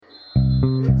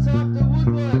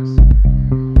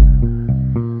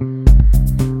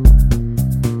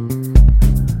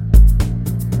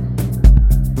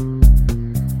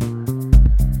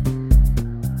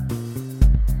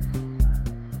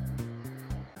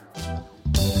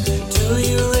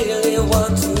you really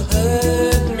want to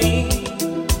hurt me?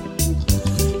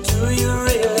 Do you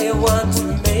really want to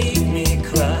make me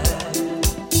cry?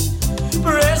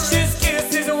 Precious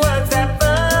kisses once that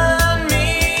found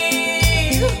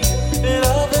me.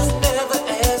 Lovers never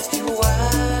ask you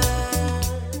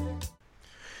why.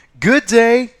 Good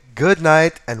day, good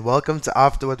night, and welcome to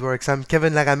After Woodworkx. I'm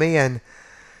Kevin Laramé, and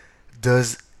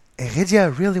does Heredia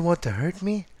really want to hurt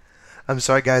me? I'm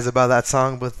sorry guys about that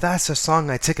song, but that's the song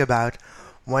I think about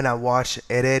when I watch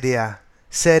Heredia.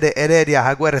 Sede Heredia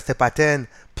Jaguares de Paten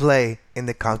play in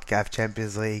the CONCACAF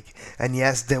Champions League. And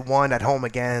yes, they won at home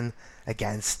again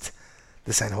against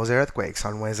the San Jose Earthquakes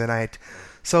on Wednesday night.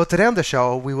 So today on the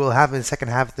show, we will have in the second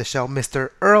half of the show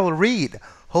Mr. Earl Reed,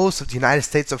 host of the United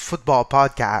States of Football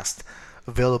podcast,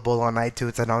 available on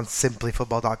iTunes and on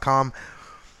simplyfootball.com.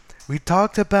 We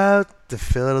talked about the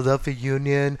Philadelphia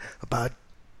Union, about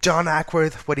John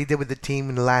Ackworth, what he did with the team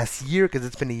in the last year, because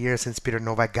it's been a year since Peter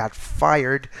Novak got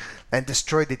fired and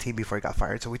destroyed the team before he got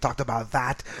fired. So we talked about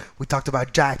that. We talked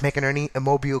about Jack McInerney and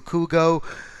Mobile Kugo,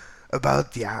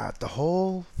 about the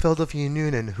whole Philadelphia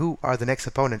Union and who are the next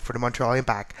opponent for the Montreal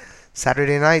Impact.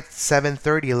 Saturday night,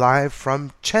 7:30, live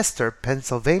from Chester,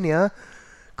 Pennsylvania,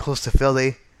 close to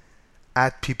Philly,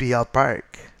 at PPL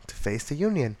Park to face the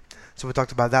Union. So we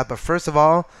talked about that, but first of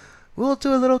all, we'll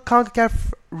do a little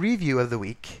CONCACAF review of the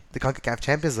week. The CONCACAF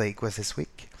Champions League was this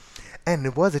week, and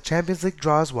it was a Champions League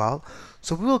draw as well.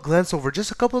 So we will glance over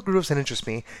just a couple of groups that interest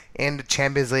me in the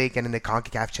Champions League and in the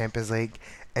CONCACAF Champions League,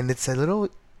 and it's a little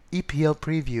EPL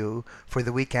preview for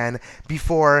the weekend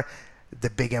before the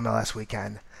big MLS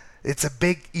weekend. It's a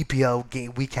big EPL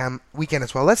game weekend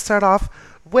as well. Let's start off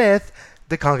with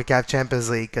the CONCACAF Champions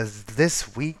League, because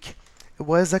this week it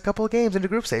was a couple of games in the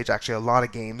group stage. Actually, a lot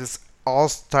of games. All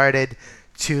started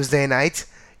Tuesday night.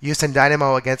 Houston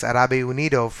Dynamo against Arabe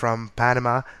Unido from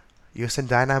Panama. Houston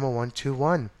Dynamo won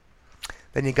 2-1.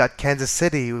 Then you got Kansas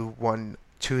City, who won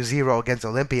 2-0 against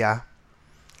Olympia.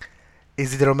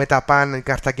 Isidro Metapan and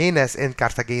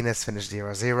Cartaginés finished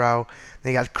 0-0.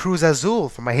 Then you got Cruz Azul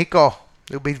from Mexico,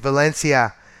 who beat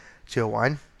Valencia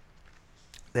 2-1.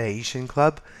 The Asian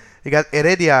club. You got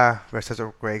Heredia versus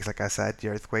Earthquakes. Like I said, the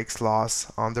Earthquakes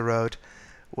loss on the road.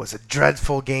 It was a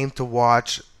dreadful game to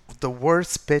watch. The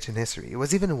worst pitch in history. It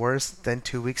was even worse than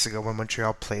 2 weeks ago when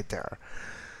Montreal played there.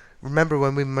 Remember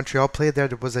when Montreal played there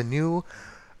was a new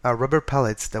rubber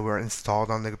pellets that were installed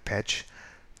on the pitch,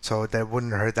 so that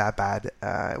wouldn't hurt that bad.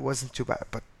 It wasn't too bad,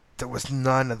 but there was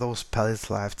none of those pellets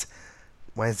left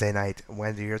Wednesday night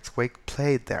when the Earthquake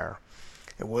played there.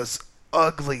 It was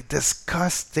ugly,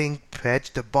 disgusting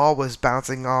pitch. The ball was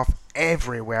bouncing off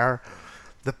everywhere.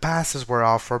 The passes were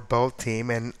off for both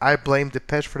teams, and I blame the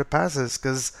pitch for the passes,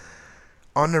 because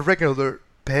on a regular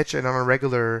pitch and on a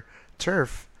regular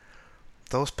turf,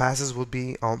 those passes will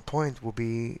be on point, will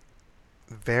be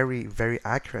very, very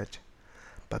accurate.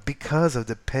 But because of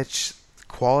the pitch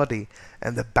quality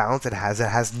and the bounce it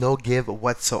has no give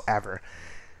whatsoever.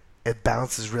 It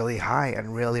bounces really high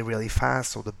and really, really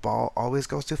fast, so the ball always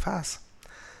goes too fast.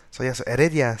 So yeah, so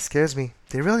Heredia scares me.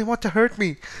 They really want to hurt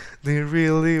me. They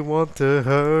really want to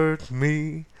hurt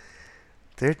me.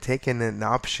 They're taking an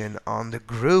option on the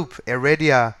group.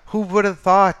 Heredia, who would have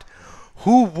thought?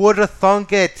 Who would have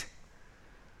thunk it?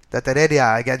 That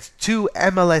Heredia against two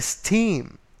MLS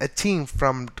team, a team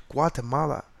from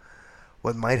Guatemala,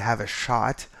 might have a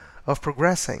shot of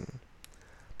progressing.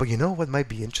 But you know what might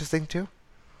be interesting too?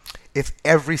 If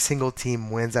every single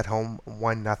team wins at home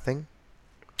 1-0,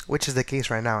 which is the case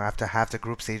right now after half the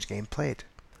group stage game played.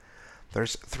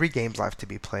 There's 3 games left to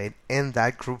be played in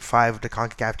that Group 5 of the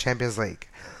CONCACAF Champions League.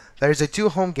 There's a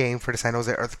 2-home game for the San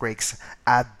Jose Earthquakes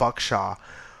at Buckshaw,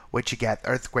 which you get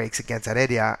Earthquakes against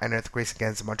Heredia and Earthquakes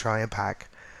against Montreal Impact.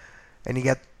 And you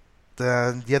get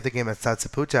the other game at Stade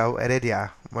Saputo,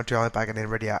 Heredia, Montreal Impact and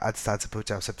Heredia at Stade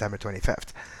Saputo, September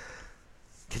 25th.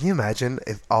 Can you imagine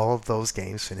if all of those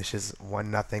games finishes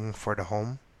 1-0 for the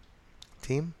home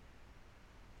team?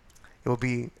 It will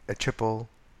be a triple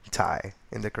tie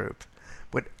in the group,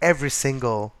 with every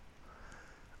single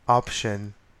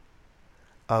option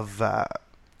of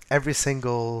every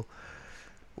single,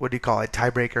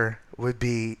 tiebreaker would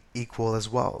be equal as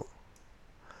well.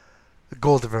 The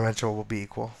goal differential will be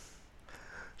equal.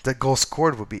 The goals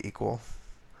scored would be equal.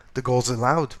 The goals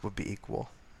allowed would be equal.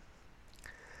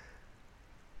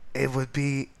 It would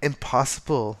be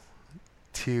impossible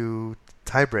to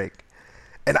tiebreak.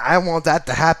 And I want that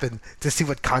to happen to see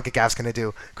what CONCACAF's going to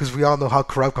do. Because we all know how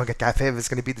corrupt CONCACAF is. It's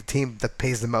going to be the team that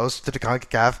pays the most to the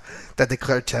CONCACAF that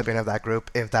declared champion of that group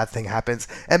if that thing happens.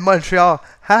 And Montreal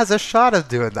has a shot of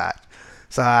doing that.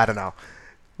 So I don't know.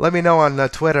 Let me know on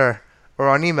Twitter or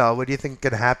on email, what do you think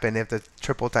could happen if the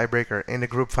triple tiebreaker in the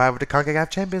Group 5 of the CONCACAF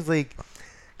Champions League?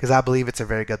 Because I believe it's a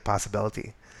very good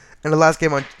possibility. And the last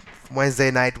game on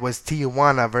Wednesday night was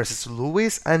Tijuana versus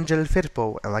Luis Angel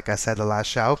Firpo. And like I said the last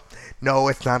show, no,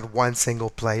 it's not one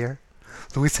single player.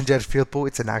 Luis Angel Firpo,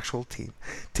 it's an actual team.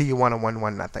 Tijuana won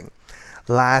 1-0.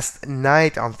 Last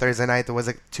night, on Thursday night, there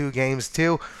was two games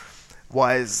too.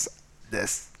 Was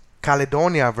this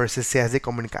Caledonia versus CSD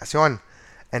Comunicación.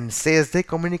 And CSD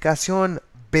Comunicación,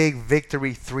 big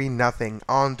victory 3-0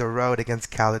 on the road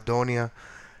against Caledonia.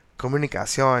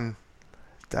 Comunicación,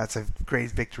 that's a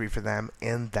great victory for them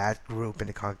in that group in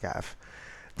the CONCACAF.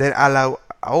 Then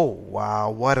oh wow,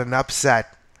 what an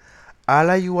upset.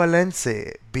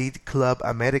 Alajuelense beat Club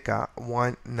America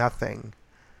 1-0.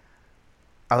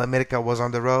 America was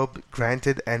on the road,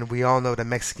 granted, and we all know the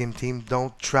Mexican team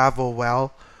don't travel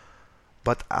well,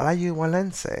 but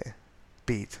Alajuelense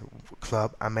beat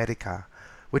Club America,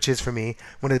 which is for me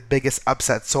one of the biggest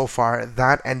upsets so far.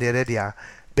 That and Heredia,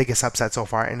 biggest upset so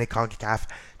far in the CONCACAF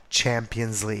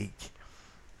Champions League.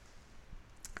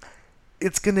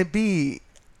 It's going to be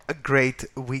a great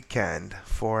weekend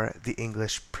for the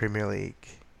English Premier League.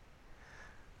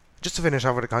 Just to finish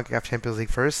off with the CONCACAF Champions League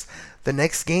first, the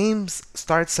next games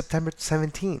start September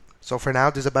 17th. So for now,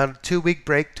 there's about a 2-week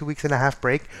break, 2 weeks and a half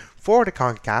break for the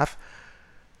CONCACAF.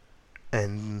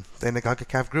 And then the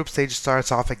CONCACAF group stage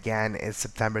starts off again in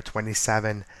September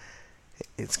 27.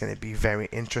 It's going to be very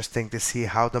interesting to see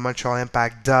how the Montreal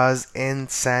Impact does in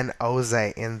San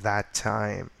Jose in that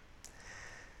time.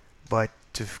 But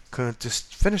to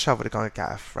finish off with the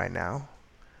CONCACAF right now,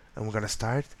 and we're going to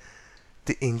start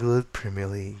the England Premier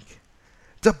League.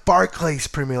 The Barclays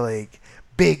Premier League.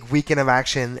 Big weekend of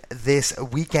action this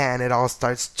weekend. It all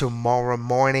starts tomorrow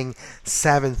morning,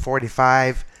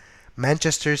 7:45.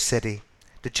 Manchester City,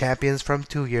 the champions from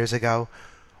 2 years ago,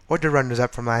 or the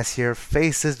runners-up from last year,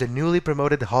 faces the newly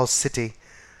promoted Hull City,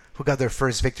 who got their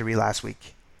first victory last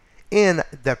week in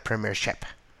the Premiership.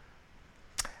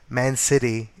 Man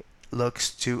City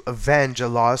looks to avenge a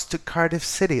loss to Cardiff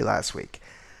City last week.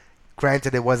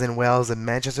 Granted, it was in Wales, and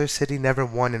Manchester City never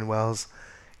won in Wales,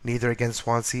 neither against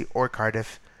Swansea or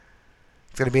Cardiff.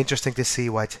 It's going to be interesting to see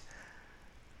what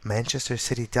Manchester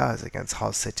City does against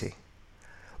Hull City.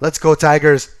 Let's go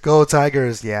Tigers! Go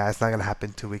Tigers! Yeah, it's not going to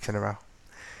happen 2 weeks in a row.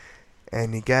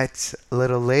 And you get a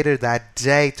little later that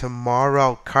day,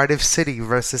 tomorrow, Cardiff City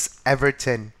versus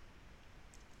Everton.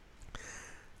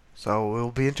 So it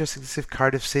will be interesting to see if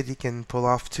Cardiff City can pull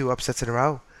off 2 upsets in a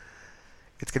row.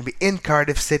 It's going to be in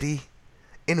Cardiff City,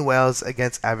 in Wales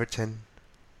against Everton.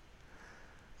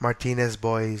 Martinez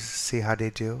boys, see how they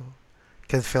do.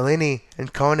 Can Fellaini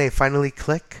and Kone finally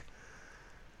click?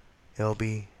 It'll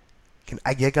be... Can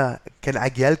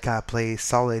Aguilca play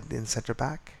solid in centre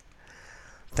back?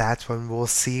 That's when we'll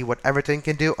see what Everton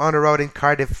can do on the road in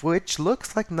Cardiff, which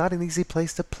looks like not an easy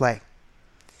place to play.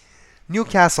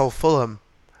 Newcastle, Fulham.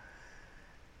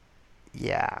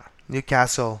 Yeah,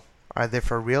 Newcastle, are they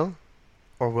for real?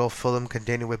 Or will Fulham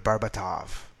continue with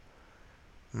Berbatov?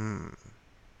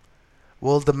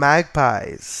 Will the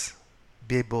Magpies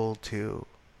be able to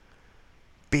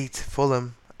beat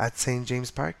Fulham at St. James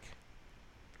Park?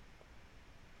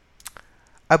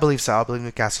 I believe so. I believe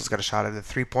Newcastle's got a shot at the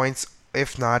 3 points,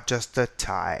 if not just a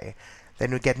tie.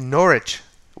 Then we get Norwich.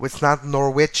 It's not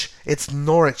Norwich, it's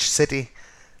Norwich City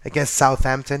against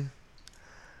Southampton.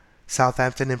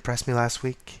 Southampton impressed me last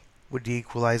week with the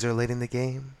equalizer late in the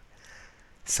game.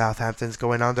 Southampton's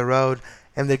going on the road,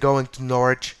 and they're going to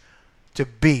Norwich to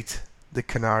beat the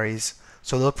Canaries.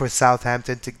 So look for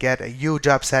Southampton to get a huge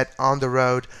upset on the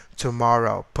road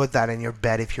tomorrow. Put that in your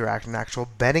bet if you're an actual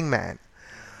betting man.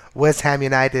 West Ham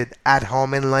United at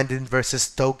home in London versus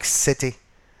Stoke City.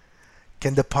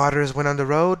 Can the Potters win on the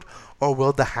road, or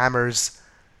will the Hammers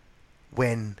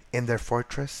win in their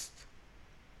fortress?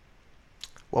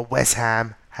 Well, West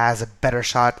Ham has a better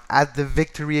shot at the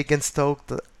victory against Stoke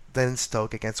than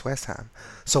Stoke against West Ham.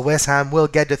 So West Ham will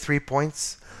get the 3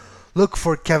 points. Look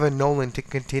for Kevin Nolan to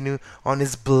continue on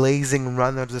his blazing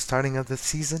run at the starting of the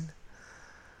season.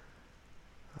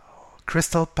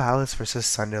 Crystal Palace versus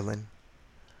Sunderland.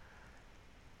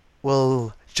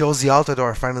 Will Josie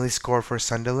Altidore finally score for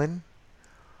Sunderland?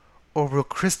 Or will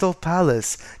Crystal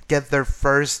Palace get their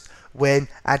first win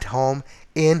at home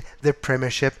in the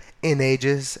Premiership in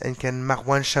ages? And can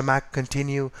Marwan Chamakh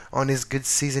continue on his good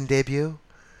season debut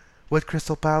with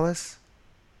Crystal Palace?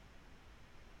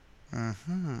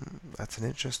 That's an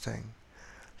interesting.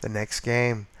 The next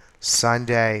game,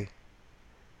 Sunday.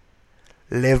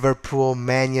 Liverpool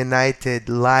Man United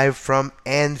live from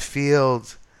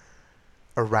Anfield.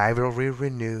 A rivalry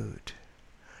renewed.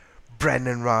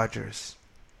 Brendan Rodgers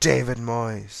David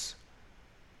Moyes,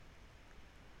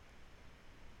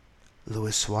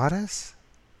 Luis Suarez,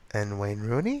 and Wayne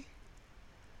Rooney?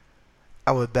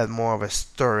 I would bet more of a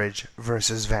Sturridge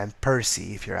versus Van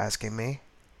Persie if you're asking me.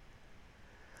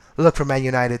 Look for Man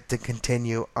United to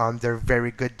continue on their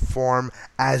very good form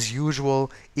as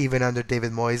usual, even under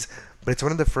David Moyes. But it's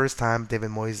one of the first time David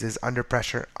Moyes is under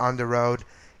pressure on the road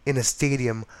in a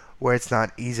stadium where it's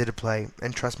not easy to play.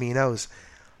 And trust me, he knows.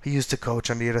 He used to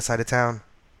coach on the other side of town.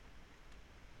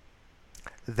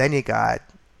 Then you got,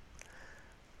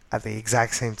 at the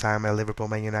exact same time at Liverpool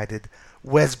Man United,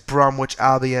 West Bromwich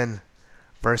Albion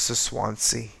versus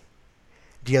Swansea,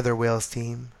 the other Wales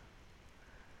team.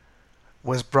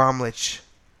 West Bromwich,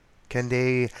 can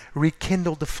they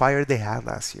rekindle the fire they had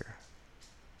last year?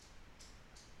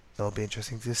 It'll be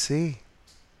interesting to see.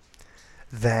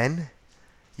 Then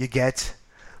you get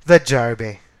the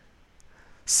Derby.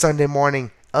 Sunday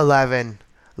morning, 11,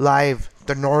 live,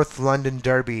 the North London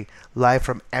Derby, live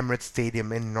from Emirates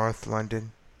Stadium in North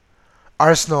London.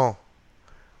 Arsenal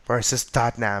versus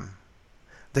Tottenham.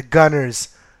 The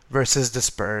Gunners versus the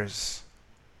Spurs.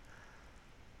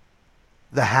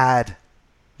 The Had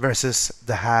versus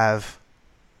the Have.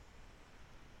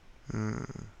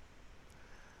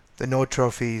 The no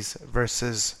trophies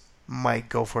versus might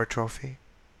go for a trophy.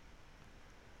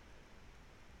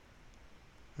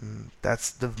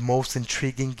 That's the most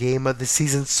intriguing game of the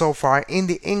season so far in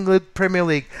the England Premier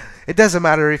League. It doesn't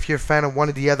matter if you're a fan of one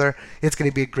or the other, it's going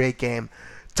to be a great game.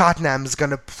 Tottenham is going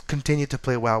to continue to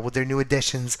play well with their new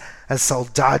additions as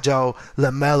Soldado,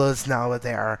 Lamelo's now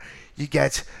there. You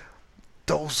get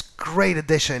those great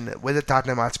addition with the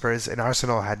Tottenham Hotspurs, and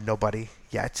Arsenal had nobody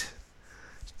yet.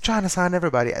 Trying to sign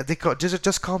everybody. They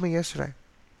just called me yesterday.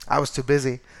 I was too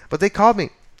busy, but they called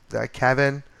me.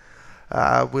 Kevin,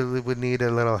 we need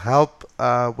a little help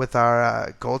with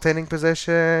our goaltending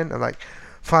position. I'm like,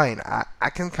 fine, I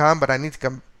can come, but I need to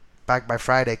come back by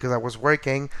Friday because I was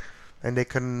working, and they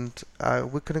couldn't.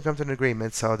 We couldn't come to an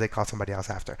agreement, so they called somebody else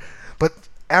after. But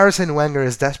Arsene Wenger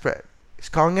is desperate. He's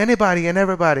calling anybody and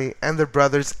everybody, and their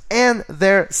brothers and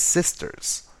their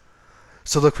sisters.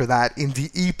 So look for that in the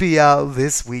EPL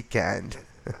this weekend.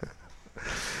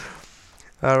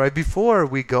 All right, before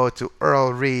we go to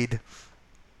Earl Reed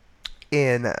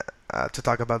to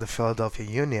talk about the Philadelphia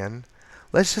Union,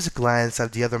 let's just glance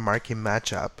at the other marquee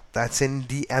matchup that's in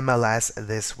the MLS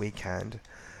this weekend.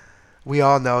 We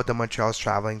all know that Montreal's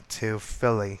traveling to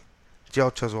Philly. The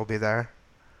Ultras will be there,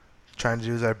 trying to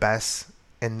do their best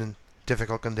in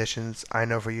difficult conditions. I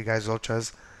know for you guys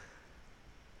Ultras,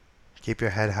 keep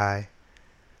your head high.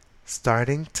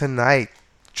 Starting tonight,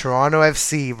 Toronto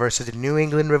FC versus the New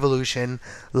England Revolution,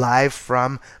 live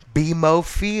from BMO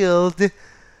Field.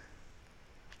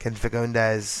 Ken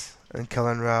Fagundes and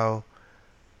Kellen Rowe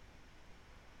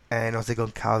and Jose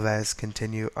Goncalves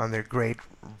continue on their great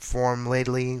form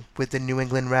lately with the New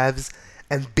England Revs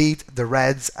and beat the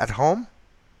Reds at home?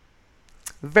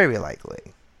 Very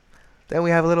likely. Then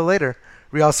we have a little later,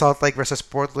 Real Salt Lake versus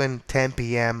Portland, 10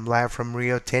 p.m. live from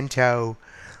Rio Tinto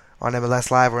on MLS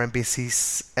Live or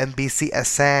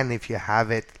NBCSN if you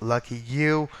have it. Lucky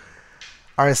you.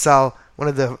 RSL, one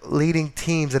of the leading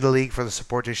teams in the league for the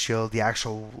Supporters Shield, the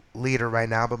actual leader right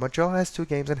now, but Montreal has 2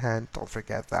 games in hand. Don't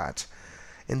forget that.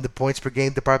 In the points per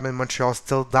game department, Montreal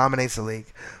still dominates the league.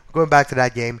 Going back to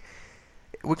that game,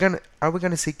 are we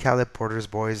gonna see Caleb Porter's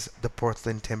boys, the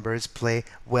Portland Timbers, play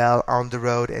well on the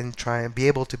road and try and be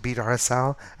able to beat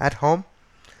RSL at home?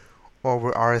 Or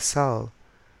will RSL,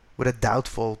 with a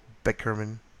doubtful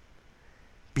Beckerman,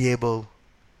 be able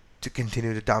to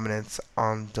continue the dominance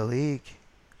on the league?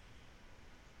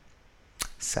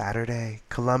 Saturday,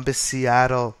 Columbus,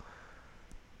 Seattle.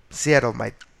 Seattle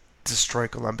might destroy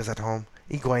Columbus at home.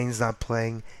 Higuain's not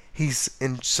playing. He's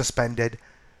suspended.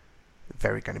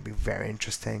 Going to be very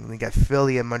interesting. We got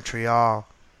Philly and Montreal.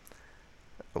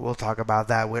 We'll talk about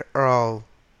that with Earl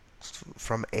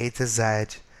from A to Z.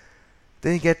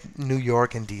 Then you get New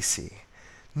York and DC.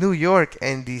 New York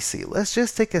and DC. Let's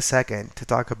just take a second to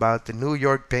talk about the New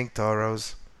York Pink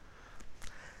Toros.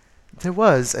 There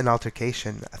was an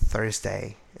altercation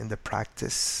Thursday in the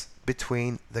practice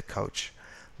between the coach,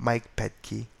 Mike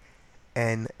Petke,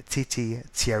 and Titi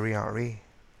Thierry Henry.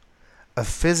 A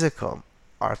physical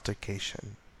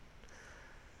altercation.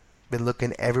 Been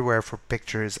looking everywhere for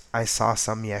pictures. I saw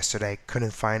some yesterday.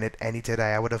 Couldn't find it any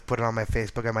today. I would have put it on my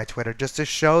Facebook and my Twitter just to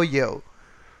show you.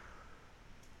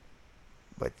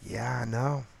 But yeah,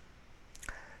 no.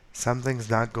 Something's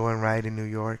not going right in New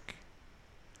York.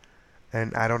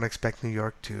 And I don't expect New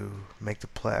York to make the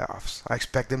playoffs. I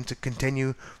expect them to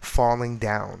continue falling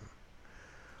down.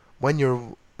 When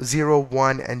you're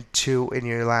 0-1 and 2 in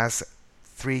your last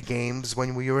three games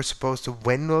when we were supposed to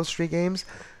win those three games.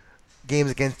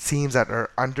 Games against teams that are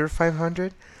under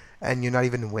 500, and you're not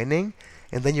even winning.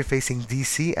 And then you're facing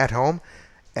DC at home,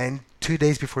 and 2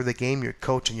 days before the game, your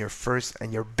coach and your first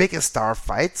and your biggest star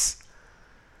fights.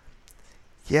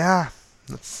 Yeah,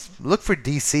 let's look for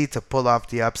DC to pull off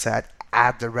the upset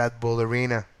at the Red Bull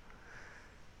Arena.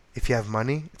 If you have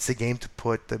money, it's the game to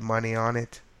put the money on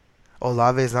it.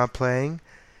 Olave is not playing,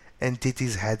 and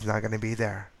Titi's head's not going to be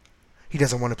there. He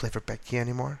doesn't want to play for Becky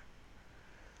anymore.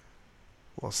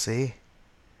 We'll see.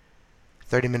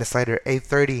 30 minutes later,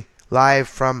 8:30, live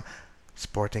from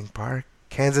Sporting Park.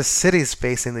 Kansas City's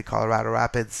facing the Colorado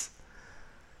Rapids.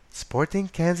 Sporting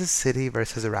Kansas City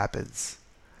versus the Rapids.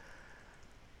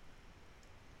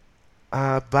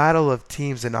 A battle of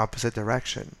teams in opposite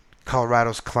direction.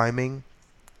 Colorado's climbing.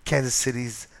 Kansas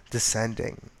City's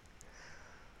descending.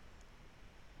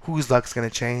 Whose luck's going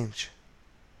to change?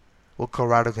 Will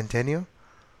Colorado continue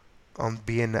on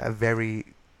being a very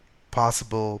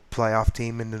possible playoff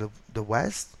team in the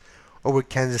West? Or would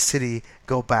Kansas City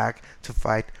go back to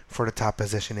fight for the top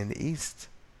position in the East?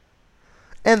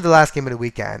 And the last game of the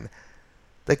weekend,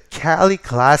 the Cali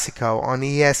Clasico on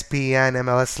ESPN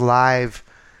MLS Live,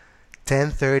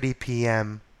 10:30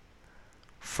 p.m.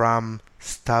 from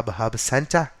StubHub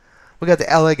Center. We got the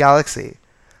LA Galaxy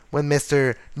with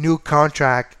Mr. New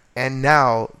Contract and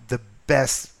now the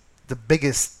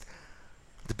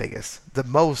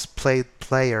most played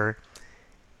player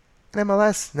in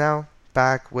MLS now,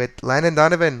 back with Landon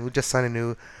Donovan, who just signed a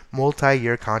new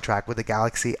multi-year contract with the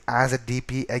Galaxy as a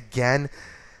DP again.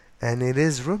 And it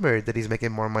is rumored that he's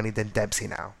making more money than Dempsey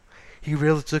now. He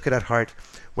really took it at heart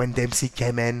when Dempsey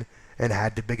came in and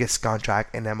had the biggest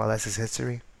contract in MLS's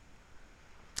history.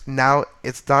 Now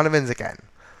it's Donovan's again.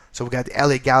 So we got the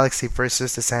LA Galaxy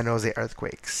versus the San Jose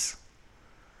Earthquakes.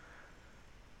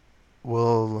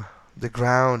 Will the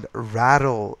ground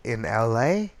rattle in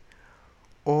LA?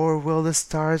 Or will the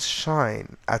stars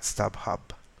shine at StubHub?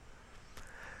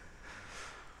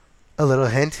 A little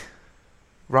hint.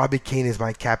 Robbie Keane is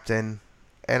my captain,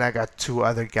 and I got two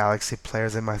other Galaxy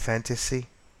players in my fantasy.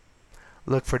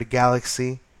 Look for the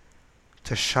Galaxy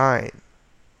to shine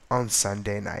on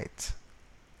Sunday night.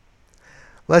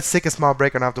 Let's take a small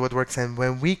break on Off the Woodworks, and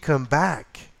when we come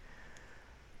back,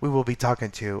 we will be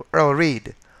talking to Earl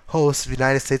Reed, host of the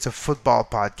United States of Football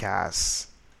podcast.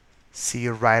 See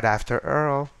you right after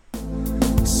Earl.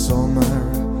 I saw my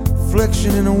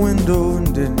reflection in a window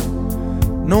and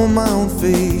didn't know my own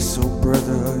face. Oh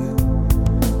brother, are you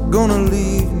gonna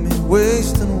leave me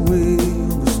wasting away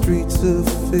on the streets of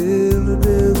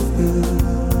Philadelphia?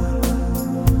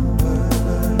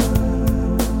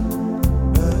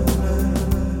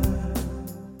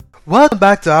 Welcome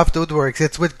back to Off the Woodworks.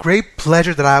 It's with great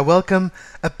pleasure that I welcome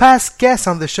a past guest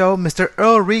on the show, Mr.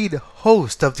 Earl Reed,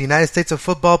 host of the United States of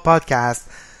Football podcast.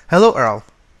 Hello, Earl.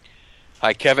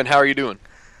 Hi, Kevin. How are you doing?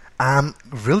 I'm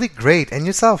really great. And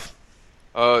yourself?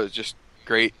 Oh, it's just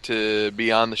great to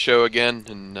be on the show again,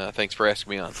 and thanks for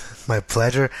asking me on. My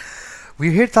pleasure.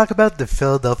 We're here to talk about the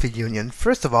Philadelphia Union.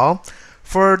 First of all,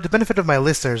 for the benefit of my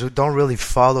listeners who don't really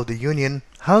follow the Union,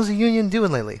 how's the Union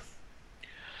doing lately?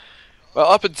 Well,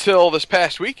 up until this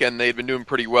past weekend, they'd been doing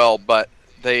pretty well, but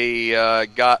they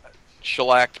got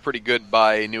shellacked pretty good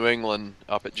by New England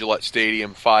up at Gillette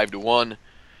Stadium, 5-1.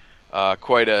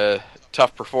 Quite a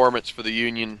tough performance for the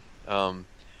Union. Kind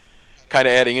of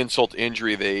adding insult to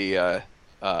injury, they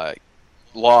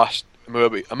lost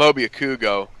Amobi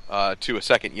Okugo to a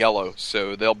second yellow,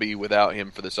 so they'll be without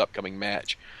him for this upcoming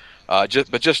match.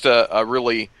 Just a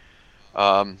really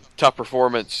tough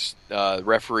performance. The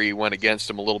referee went against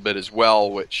them a little bit as well,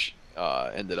 which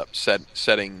ended up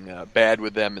setting bad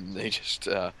with them, and they just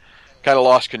kind of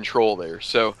lost control there.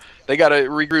 So they got to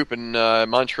regroup, and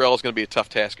Montreal is going to be a tough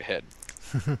task ahead.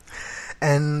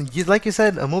 And like you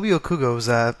said, Amobi Okugo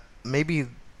is maybe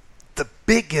the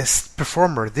biggest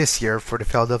performer this year for the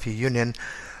Philadelphia Union.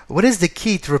 What is the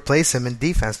key to replace him in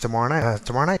defense tomorrow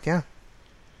night? Yeah.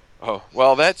 Oh,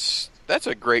 well, that's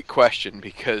a great question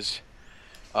because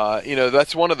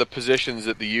that's one of the positions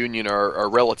that the Union are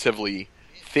relatively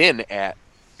thin at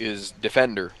is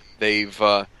defender. They've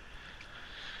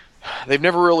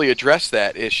never really addressed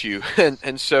that issue,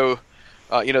 and so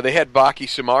they had Baki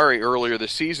Sumari earlier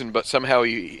this season, but somehow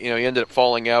he ended up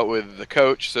falling out with the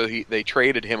coach, so they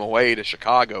traded him away to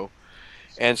Chicago,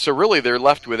 and so really they're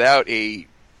left without a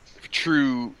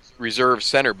true reserve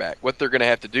center back. What they're going to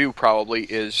have to do probably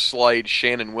is slide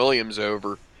Shannon Williams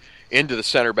over into the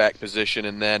center back position,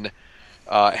 and then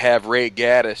have Ray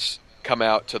Gaddis come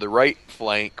out to the right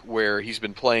flank where he's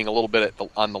been playing a little bit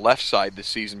on the left side this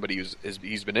season, but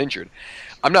he's been injured.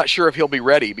 I'm not sure if he'll be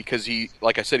ready because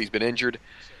like I said, he's been injured.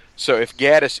 So if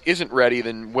Gaddis isn't ready,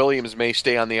 then Williams may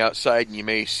stay on the outside, and you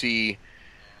may see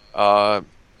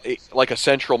like a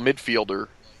central midfielder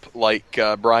like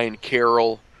Brian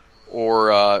Carroll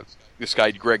or this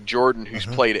guy Greg Jordan, who's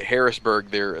played at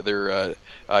Harrisburg, their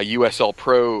USL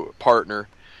Pro partner.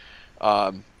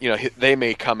 They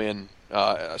may come in,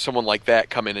 someone like that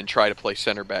come in and try to play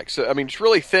center back. So I mean, it's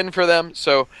really thin for them.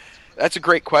 So that's a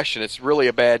great question. It's really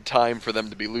a bad time for them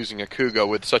to be losing a Kugo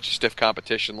with such a stiff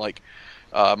competition like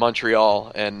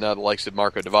Montreal and the likes of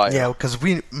Marco Di Vaio. Yeah, because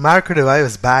Marco Di Vaio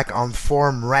is back on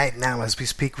form right now as we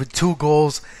speak with 2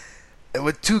 goals,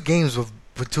 with 2 games with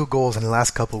 2 goals in the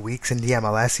last couple of weeks in the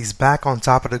MLS. He's back on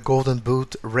top of the Golden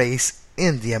Boot race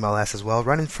in the MLS as well,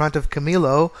 right in front of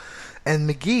Camilo and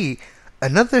McGee.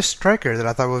 Another striker that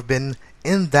I thought would have been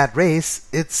in that race,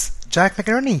 it's Jack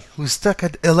McInerney, who's stuck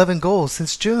at 11 goals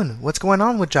since June. What's going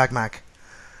on with Jack Mac?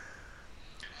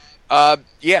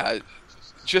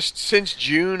 Just since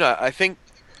June, I think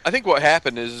what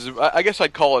happened is, I guess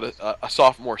I'd call it a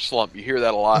sophomore slump. You hear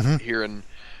that a lot here in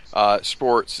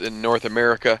sports in North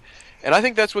America, and I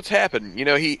think that's what's happened.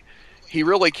 He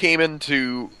really came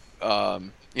into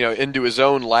into his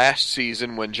own last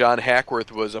season when John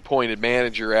Hackworth was appointed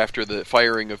manager after the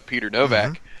firing of Peter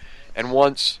Novak, and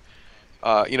once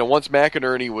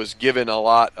McInerney was given a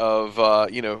lot of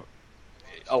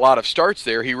starts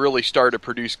there, he really started to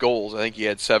produce goals. I think he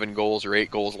had 7 goals or 8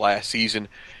 goals last season.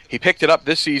 He picked it up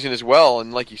this season as well,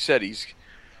 and like you said, he's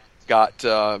got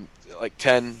like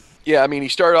 10. Yeah, I mean, he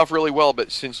started off really well,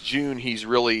 but since June, he's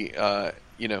really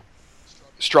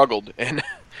struggled and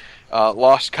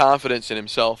lost confidence in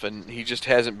himself, and he just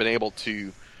hasn't been able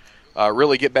to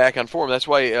really get back on form. That's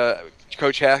why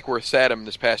Coach Hackworth sat him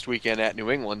this past weekend at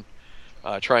New England,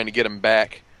 trying to get him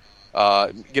back.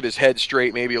 Get his head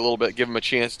straight maybe a little bit, give him a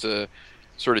chance to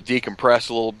sort of decompress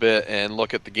a little bit and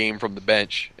look at the game from the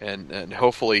bench. And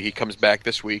hopefully he comes back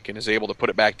this week and is able to put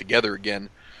it back together again.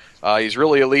 He's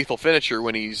really a lethal finisher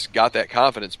when he's got that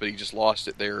confidence, but he just lost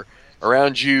it there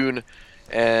around June.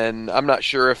 And I'm not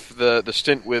sure if the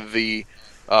stint with the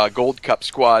Gold Cup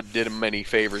squad did him any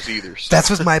favors either. So. That's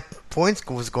what my point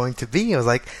was going to be. I was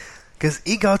like, because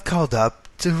he got called up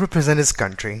to represent his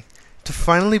country, to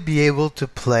finally be able to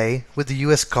play with the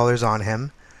U.S. colors on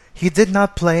him. He did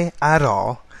not play at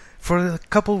all. For a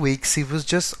couple weeks, he was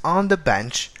just on the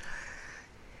bench.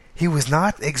 He was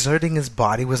not exerting his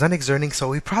body, was not exerting,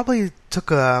 so he probably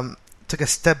took a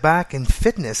step back in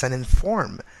fitness and in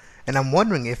form. And I'm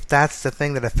wondering if that's the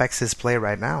thing that affects his play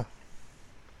right now.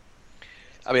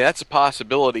 I mean, that's a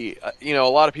possibility. A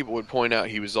lot of people would point out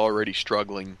he was already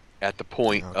struggling at the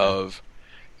point of,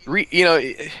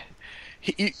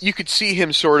 you could see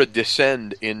him sort of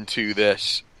descend into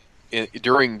this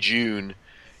during June,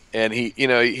 and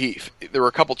there were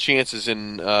a couple chances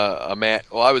in a match.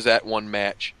 Well, I was at one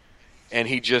match, and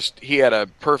he had a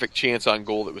perfect chance on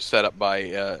goal that was set up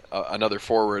by another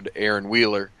forward, Aaron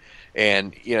Wheeler,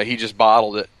 and he just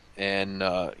bottled it, and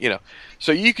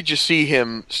so you could just see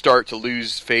him start to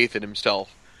lose faith in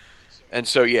himself, and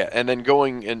so and then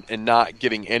going and not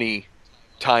getting any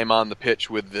time on the pitch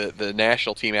with the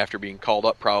national team after being called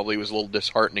up probably was a little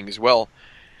disheartening as well.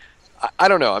 I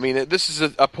don't know. I mean, this is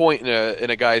a point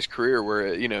in a guy's career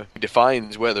where he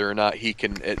defines whether or not he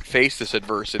can face this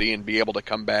adversity and be able to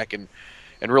come back and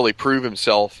really prove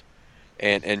himself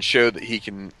and show that he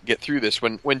can get through this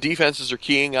when defenses are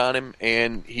keying on him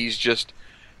and he's just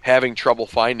having trouble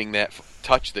finding that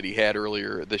touch that he had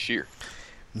earlier this year.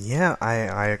 Yeah,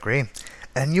 I agree.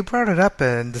 And you brought it up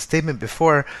in the statement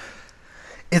before.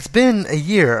 It's been a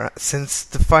year since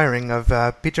the firing of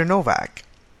Peter Novak.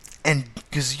 And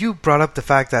because you brought up the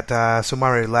fact that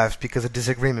Sumari left because of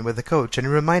disagreement with the coach, and it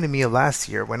reminded me of last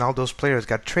year when all those players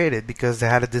got traded because they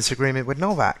had a disagreement with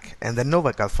Novak, and then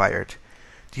Novak got fired.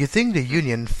 Do you think the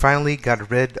union finally got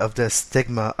rid of the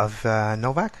stigma of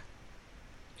Novak?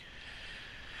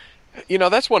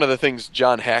 That's one of the things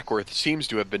John Hackworth seems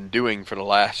to have been doing for the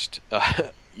last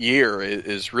year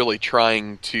is really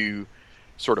trying to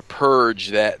sort of purge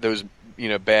those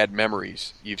bad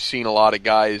memories. You've seen a lot of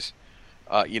guys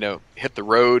hit the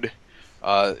road.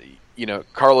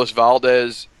 Carlos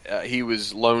Valdez, he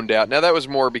was loaned out. Now that was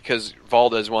more because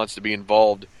Valdez wants to be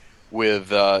involved with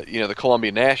the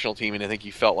Colombian national team, and I think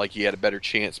he felt like he had a better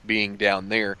chance being down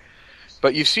there.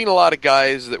 But you've seen a lot of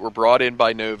guys that were brought in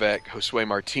by Novak, Josue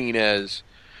Martinez,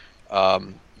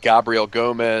 Gabriel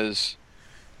Gomez,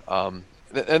 and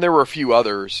there were a few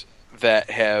others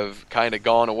that have kind of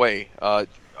gone away.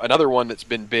 Another one that's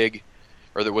been big,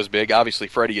 or that was big, obviously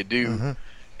Freddie Adu,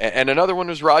 And another one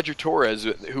was Roger Torres,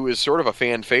 who is sort of a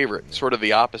fan favorite, sort of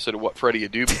the opposite of what Freddie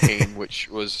Adu became, which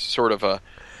was sort of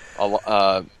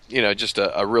just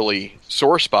a really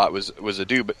sore spot was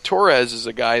Adu. But Torres is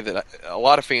a guy that a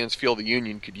lot of fans feel the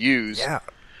Union could use. Yeah.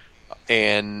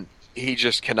 And he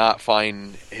just cannot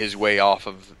find his way off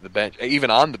of the bench, even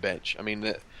on the bench. I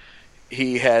mean,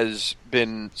 he has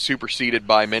been superseded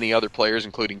by many other players,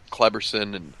 including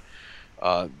Kleberson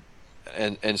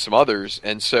and some others.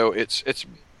 And so it's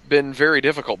been very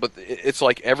difficult, but it's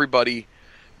like everybody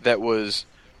that was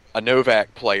a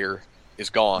Novak player is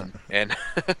gone, and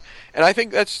and I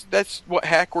think that's what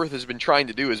Hackworth has been trying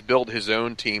to do, is build his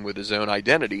own team with his own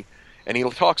identity, and he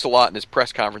talks a lot in his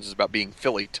press conferences about being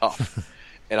Philly tough,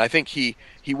 and I think he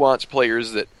wants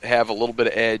players that have a little bit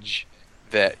of edge,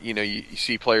 that you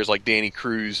see players like Danny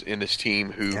Cruz in this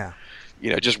team who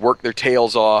just work their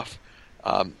tails off,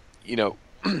 want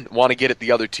to get at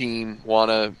the other team,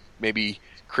 want to maybe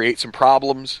create some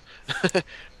problems,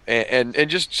 and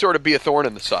just sort of be a thorn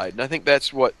in the side. And I think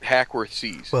that's what Hackworth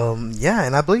sees. Well, yeah,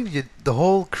 and I believe the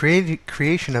whole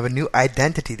creation of a new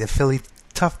identity, the Philly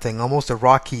tough thing, almost a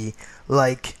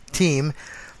Rocky-like team,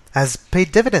 has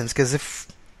paid dividends. Because if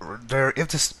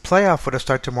this playoff were to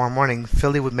start tomorrow morning,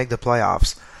 Philly would make the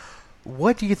playoffs.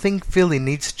 What do you think Philly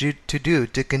needs to do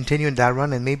to continue in that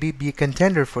run and maybe be a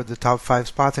contender for the top 5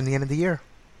 spots in the end of the year?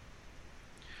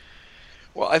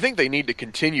 Well, I think they need to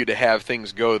continue to have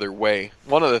things go their way.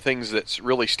 One of the things that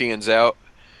really stands out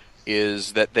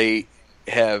is that they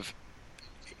have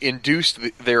induced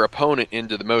their opponent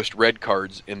into the most red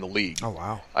cards in the league. Oh,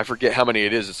 wow. I forget how many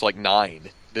it is. It's like 9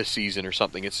 this season or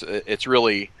something. It's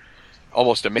really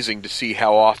almost amazing to see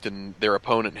how often their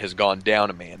opponent has gone down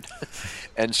a man.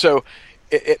 And so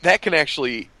that can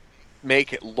actually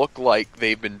make it look like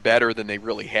they've been better than they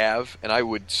really have, and I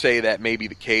would say that may be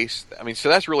the case. I mean, so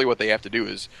that's really what they have to do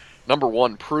is, number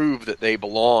one, prove that they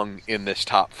belong in this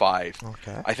top 5.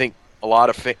 Okay. I think a lot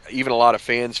of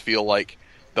fans feel like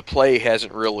the play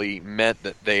hasn't really meant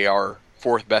that they are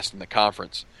 4th best in the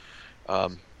conference.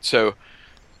 So,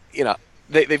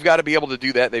 they've got to be able to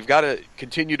do that. They've got to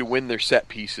continue to win their set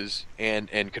pieces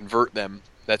and convert them.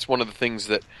 That's one of the things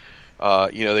that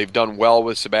they've done well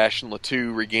with Sebastian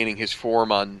Letou regaining his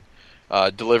form on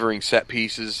delivering set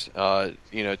pieces, to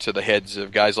the heads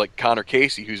of guys like Connor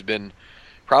Casey, who's been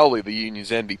probably the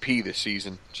Union's MVP this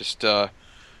season. Just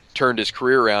turned his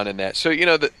career around in that. So,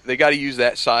 they got to use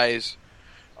that size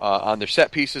on their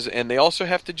set pieces, and they also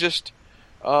have to just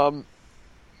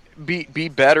be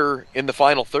better in the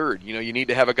final third. You need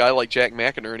to have a guy like Jack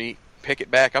McInerney pick it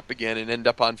back up again and end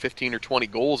up on 15 or 20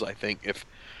 goals, I think, if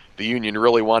the Union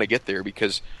really want to get there,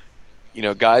 because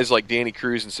guys like Danny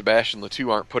Cruz and Sebastian Letou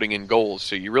aren't putting in goals,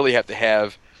 so you really have to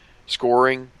have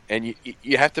scoring, and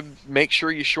you have to make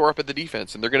sure you shore up at the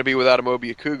defense, and they're going to be without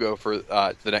Amobi Okugo for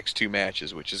the next 2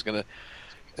 matches, which is going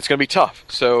to be tough.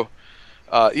 So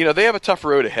they have a tough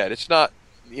road ahead. It's not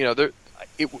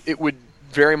it would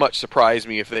very much surprise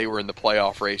me if they were in the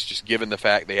playoff race, just given the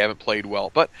fact they haven't played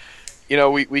well, but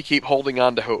we keep holding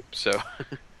on to hope. So.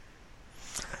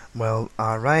 Well,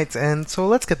 all right, and so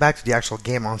let's get back to the actual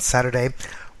game on Saturday.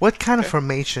 What kind of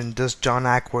formation does John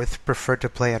Hackworth prefer to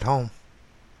play at home?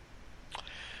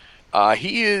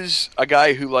 He is a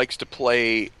guy who likes to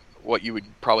play what you would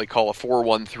probably call a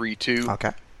 4-1-3-2.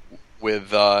 Okay.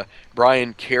 With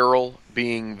Brian Carroll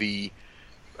being the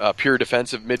pure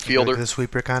defensive midfielder. Like the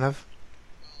sweeper, kind of?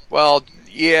 Well,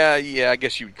 yeah, I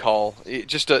guess you would call it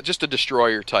just a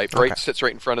destroyer type. Okay. Right, sits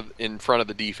right in front of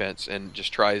the defense and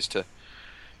just tries to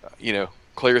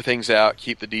clear things out,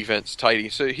 keep the defense tidy.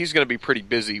 So he's going to be pretty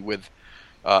busy with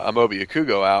Amobi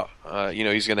Okugo out.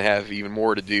 He's going to have even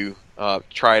more to do.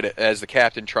 As the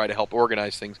captain, try to help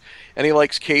organize things. And he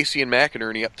likes Casey and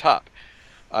McInerney up top.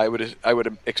 I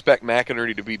would expect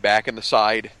McInerney to be back in the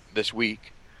side this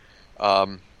week.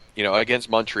 Against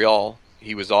Montreal,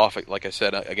 he was off, like I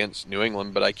said, against New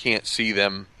England, but I can't see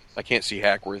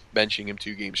Hackworth benching him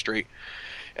 2 games straight.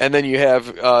 And then you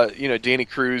have, Danny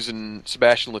Cruz and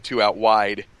Sebastian Letou out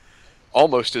wide,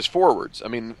 almost as forwards. I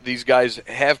mean, these guys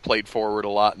have played forward a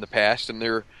lot in the past, and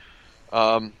they're,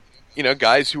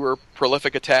 guys who are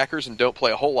prolific attackers and don't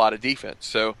play a whole lot of defense.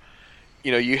 So,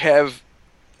 you have,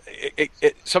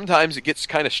 sometimes it gets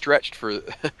kind of stretched for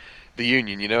the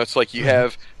Union. It's like you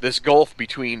have this gulf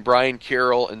between Brian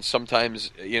Carroll and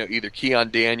sometimes, either Keon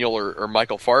Daniel or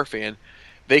Michael Farfan.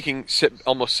 They can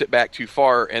almost sit back too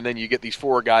far, and then you get these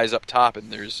 4 guys up top,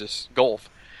 and there's this gulf.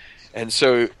 And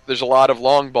so there's a lot of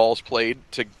long balls played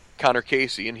to Connor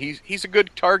Casey, and he's a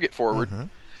good target forward. Mm-hmm.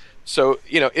 So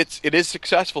it is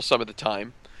successful some of the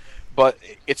time, but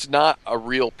it's not a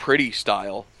real pretty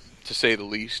style, to say the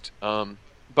least.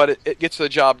 but it gets the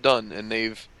job done, and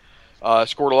they've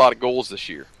scored a lot of goals this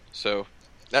year. So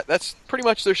that's pretty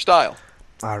much their style.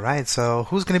 All right, so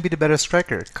who's going to be the better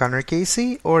striker, Connor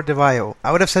Casey or DeVio?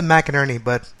 I would have said McInerney,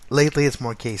 but lately it's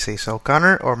more Casey. So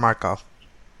Connor or Markov?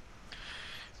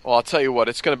 Well, I'll tell you what,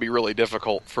 it's going to be really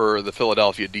difficult for the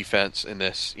Philadelphia defense in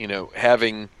this.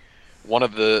 Having one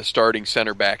of the starting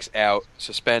center backs out,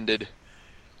 suspended.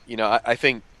 I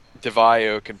think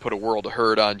DeVio can put a world of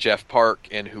hurt on Jeff Park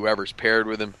and whoever's paired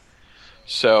with him.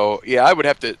 So, yeah, I would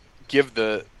have to give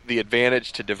the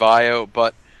advantage to DeVio,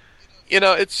 but,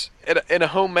 it's in a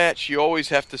home match, you always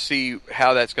have to see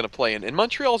how that's going to play. And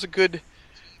Montreal's a good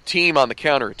team on the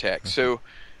counterattack, so...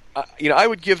 I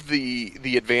would give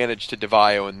the advantage to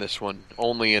DeVio in this one,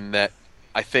 only in that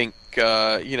I think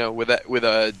with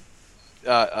a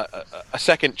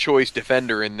second choice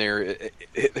defender in there,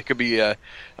 it could be a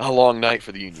long night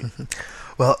for the Union.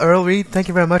 Well, Earl Reed, thank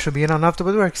you very much for being on Off the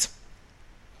Woodworks.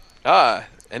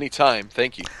 Anytime.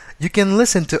 Thank you. You can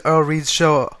listen to Earl Reed's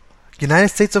show, United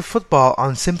States of Football,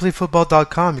 on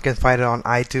simplyfootball.com. You can find it on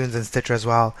iTunes and Stitcher as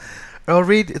well. Earl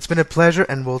Reed, it's been a pleasure,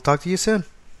 and we'll talk to you soon.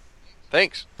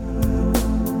 Thanks.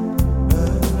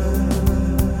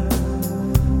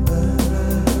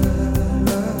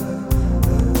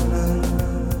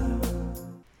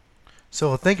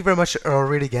 So thank you very much, Earl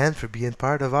Reed, again for being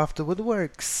part of Off the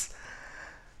Woodworks.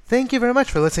 Thank you very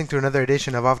much for listening to another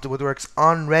edition of Off the Woodworks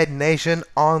on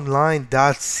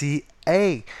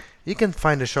rednationonline.ca. You can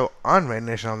find the show on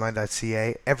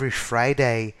rednationonline.ca every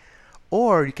Friday,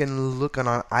 or you can look on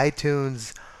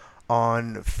iTunes,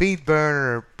 on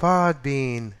Feedburner,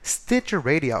 Podbean, Stitcher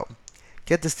Radio.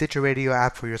 Get the Stitcher Radio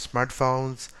app for your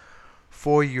smartphones,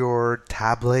 for your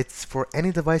tablets, for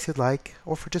any device you'd like,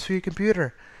 or for just for your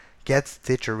computer. Get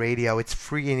Stitcher Radio. It's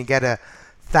free, and you get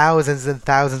thousands and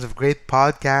thousands of great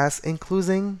podcasts,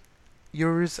 including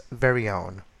yours very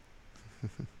own.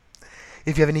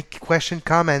 If you have any question,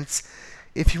 comments,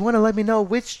 if you want to let me know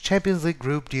which Champions League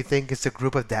group do you think is the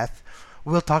group of death,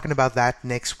 we'll talking about that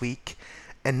next week.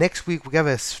 And next week, we have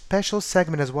a special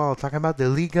segment as well, talking about the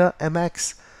Liga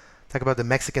MX. Talk about the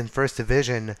Mexican First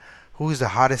Division. Who's the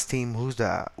hottest team? Who's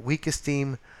the weakest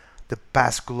team? The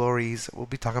past glories. We'll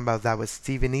be talking about that with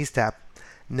Steven Eastap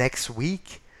next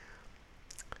week.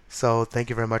 So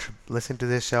thank you very much for listening to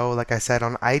this show. Like I said,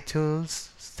 on iTunes,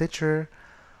 Stitcher,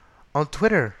 on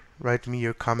Twitter. Write me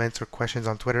your comments or questions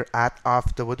on Twitter at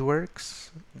Off the Woodworks.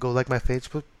 Go like my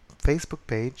Facebook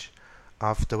page,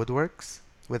 Off the Woodworks,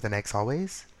 with an X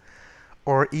always,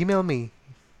 or email me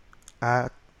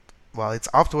at, it's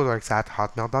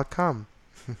offthewoodworks@hotmail.com.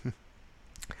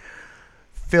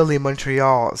 Philly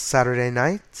Montreal Saturday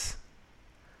night,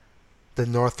 the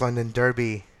North London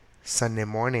Derby Sunday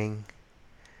morning,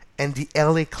 and the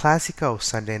LA Clasico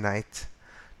Sunday night.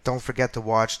 Don't forget to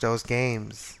watch those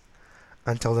games.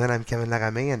 Until then, I'm Kevin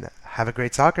Lagame, and have a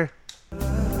great soccer.